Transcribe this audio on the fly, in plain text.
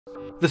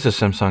This is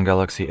Samsung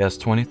Galaxy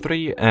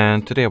S23,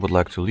 and today I would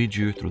like to lead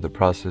you through the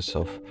process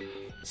of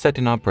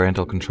setting up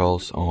parental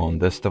controls on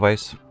this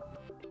device.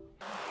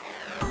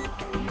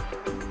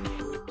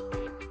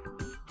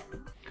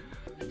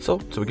 So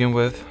to begin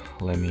with,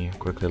 let me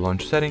quickly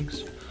launch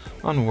settings.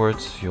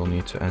 Onwards, you'll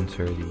need to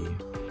enter the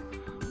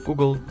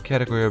Google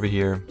category over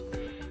here.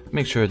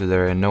 Make sure that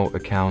there are no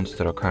accounts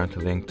that are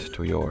currently linked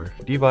to your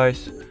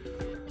device.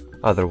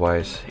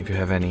 Otherwise, if you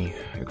have any,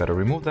 you gotta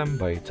remove them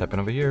by tapping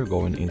over here,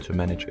 going into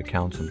Manage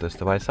Accounts on this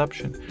device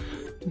option,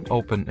 and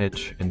open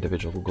each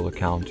individual Google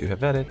account you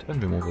have added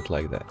and remove it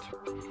like that.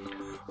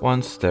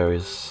 Once there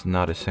is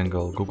not a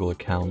single Google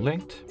account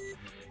linked,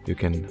 you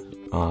can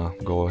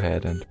go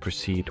ahead and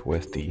proceed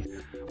with the,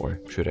 or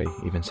should I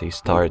even say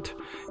start,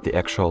 the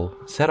actual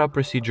setup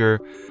procedure.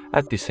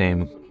 At the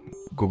same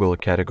Google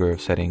category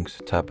of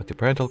settings, tap at the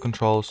parental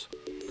controls,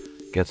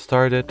 get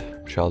started,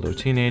 child or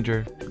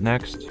teenager,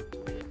 next.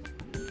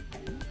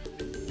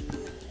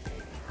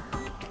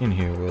 In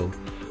here we'll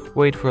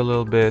wait for a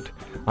little bit.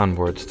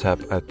 Onwards, tap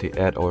at the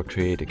add or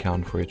create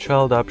account for your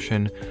child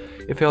option.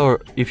 If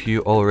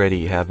you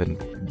already have the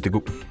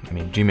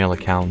Gmail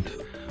account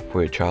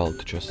for your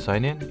child, just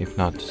sign in. If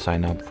not,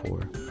 sign up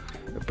for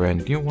a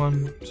brand new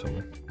one. So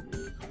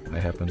I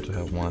happen to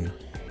have one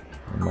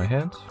in my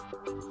hands,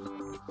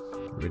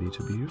 ready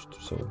to be used.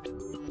 So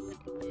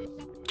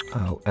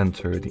I'll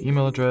enter the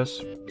email address,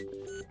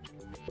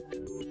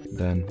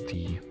 then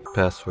the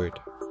password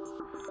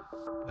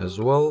as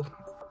well.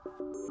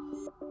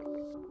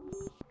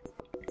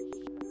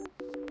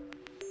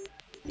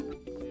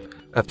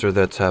 After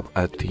that, tap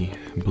at the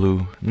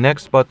blue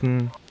next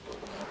button.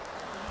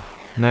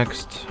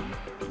 Next,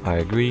 I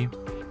agree.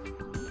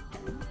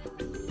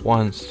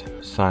 Once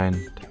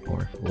signed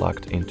or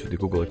logged into the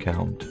Google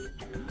account,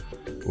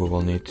 we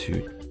will need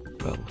to,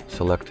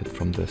 select it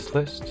from this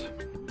list.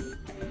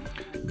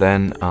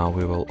 Then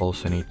we will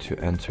also need to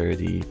enter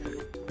the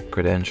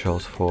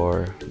credentials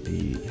for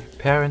the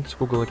parent's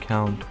Google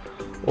account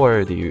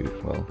or the,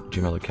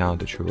 Gmail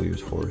account that you will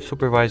use for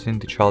supervising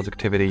the child's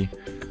activity.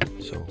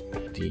 So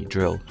the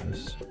drill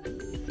is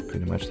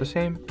pretty much the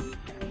same.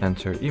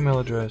 Enter email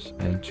address,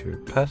 enter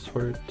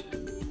password.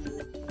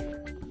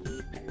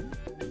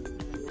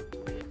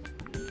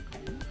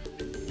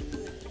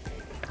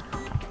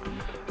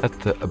 At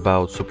the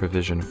About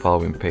Supervision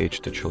following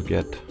page that you'll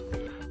get,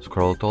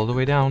 scroll it all the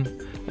way down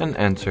and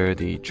enter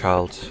the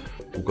child's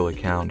Google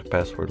account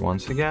password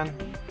once again.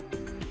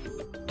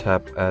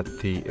 Tap at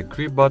the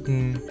Agree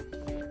button,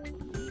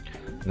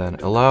 then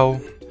Allow,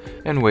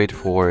 and wait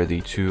for the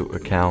two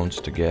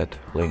accounts to get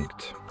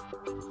linked.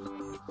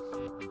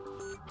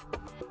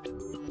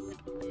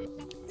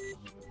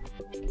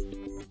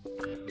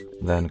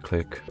 Then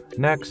click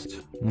Next,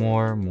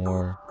 More,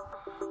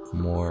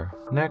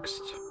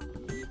 Next.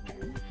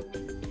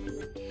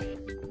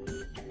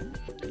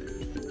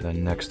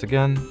 Then Next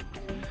again.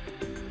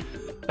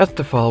 At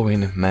the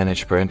following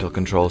Manage Parental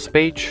Controls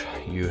page,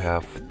 you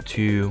have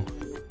two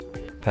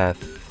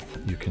paths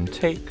you can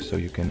take. So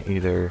you can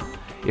either,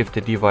 if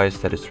the device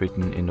that is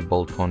written in the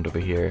bold font over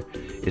here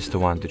is the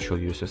one that you'll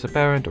use as a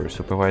parent or a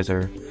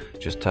supervisor,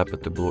 just tap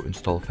at the blue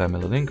Install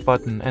Family Link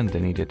button and the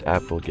needed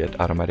app will get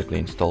automatically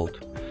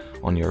installed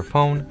on your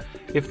phone.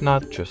 If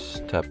not,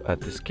 just tap at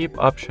the Skip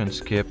option,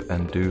 skip,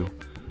 and do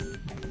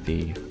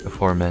the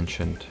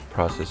aforementioned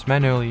process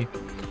manually.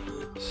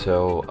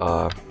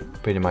 So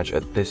pretty much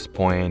at this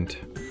point,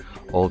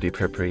 all the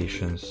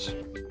preparations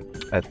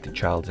at the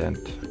child's end,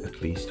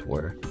 at least,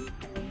 were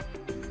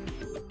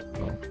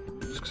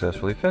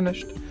successfully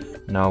finished.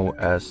 Now,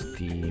 as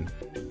the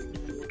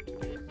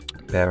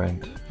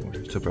parent or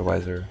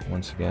supervisor,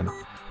 once again,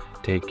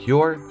 take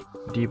your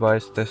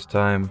device this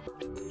time,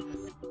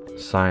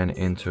 sign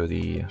into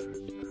the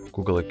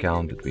Google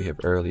account that we have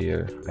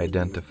earlier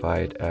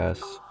identified as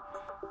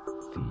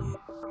the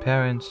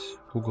parent's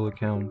Google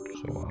account.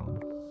 So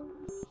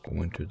I'm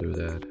going to do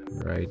that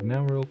right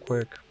now real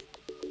quick.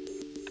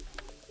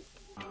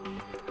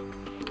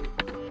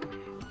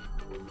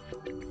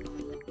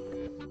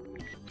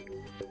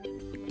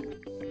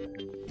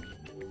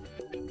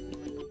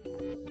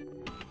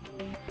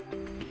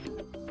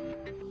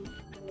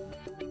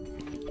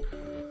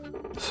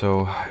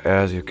 So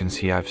as you can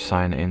see, I've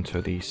signed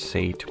into the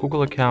SATE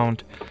Google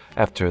account.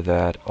 After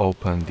that,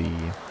 open the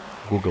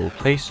Google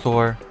Play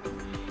Store,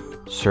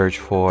 search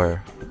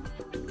for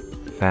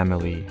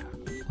Family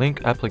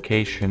Link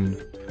application,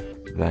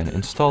 then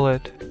install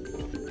it.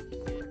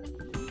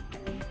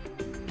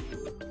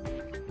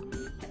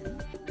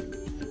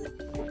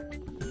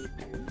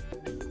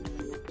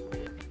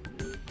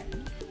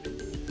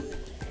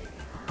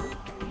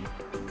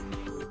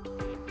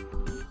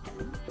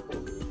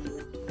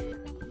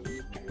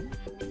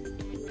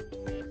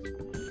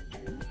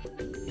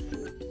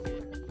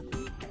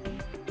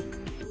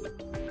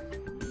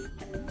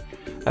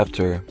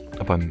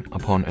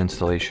 Upon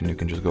installation, you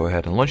can just go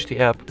ahead and launch the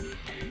app.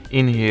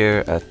 In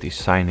here at the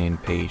sign in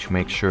page,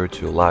 make sure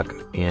to log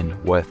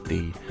in with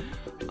the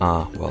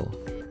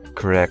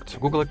correct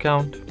Google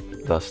account,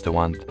 thus the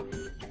one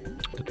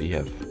that we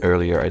have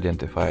earlier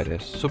identified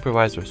as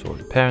supervisors or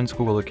parents'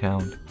 Google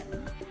account.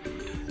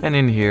 And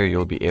in here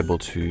you'll be able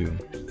to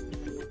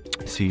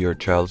see your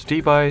child's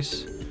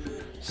device,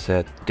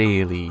 set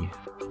daily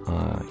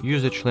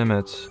usage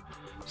limits,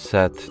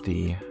 set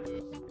the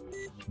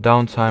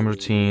downtime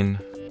routine,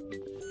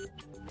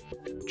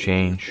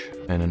 change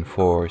and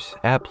enforce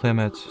app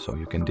limits, so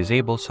you can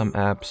disable some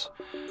apps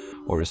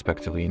or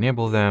respectively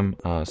enable them,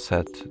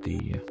 set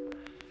the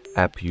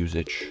app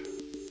usage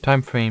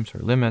timeframes or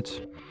limits,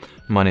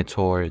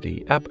 monitor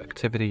the app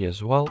activity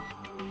as well,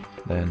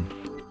 then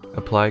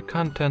apply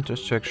content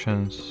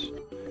restrictions,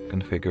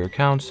 configure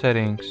account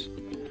settings,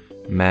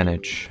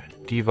 manage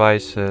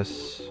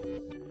devices,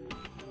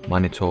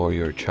 monitor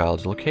your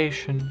child's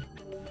location,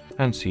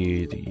 and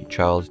see the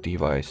child's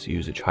device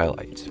usage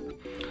highlights.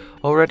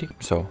 Alrighty,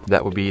 so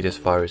that would be it as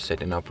far as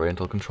setting up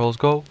parental controls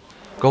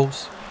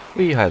goes.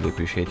 We highly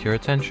appreciate your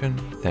attention,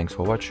 thanks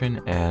for watching,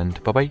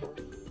 and bye bye.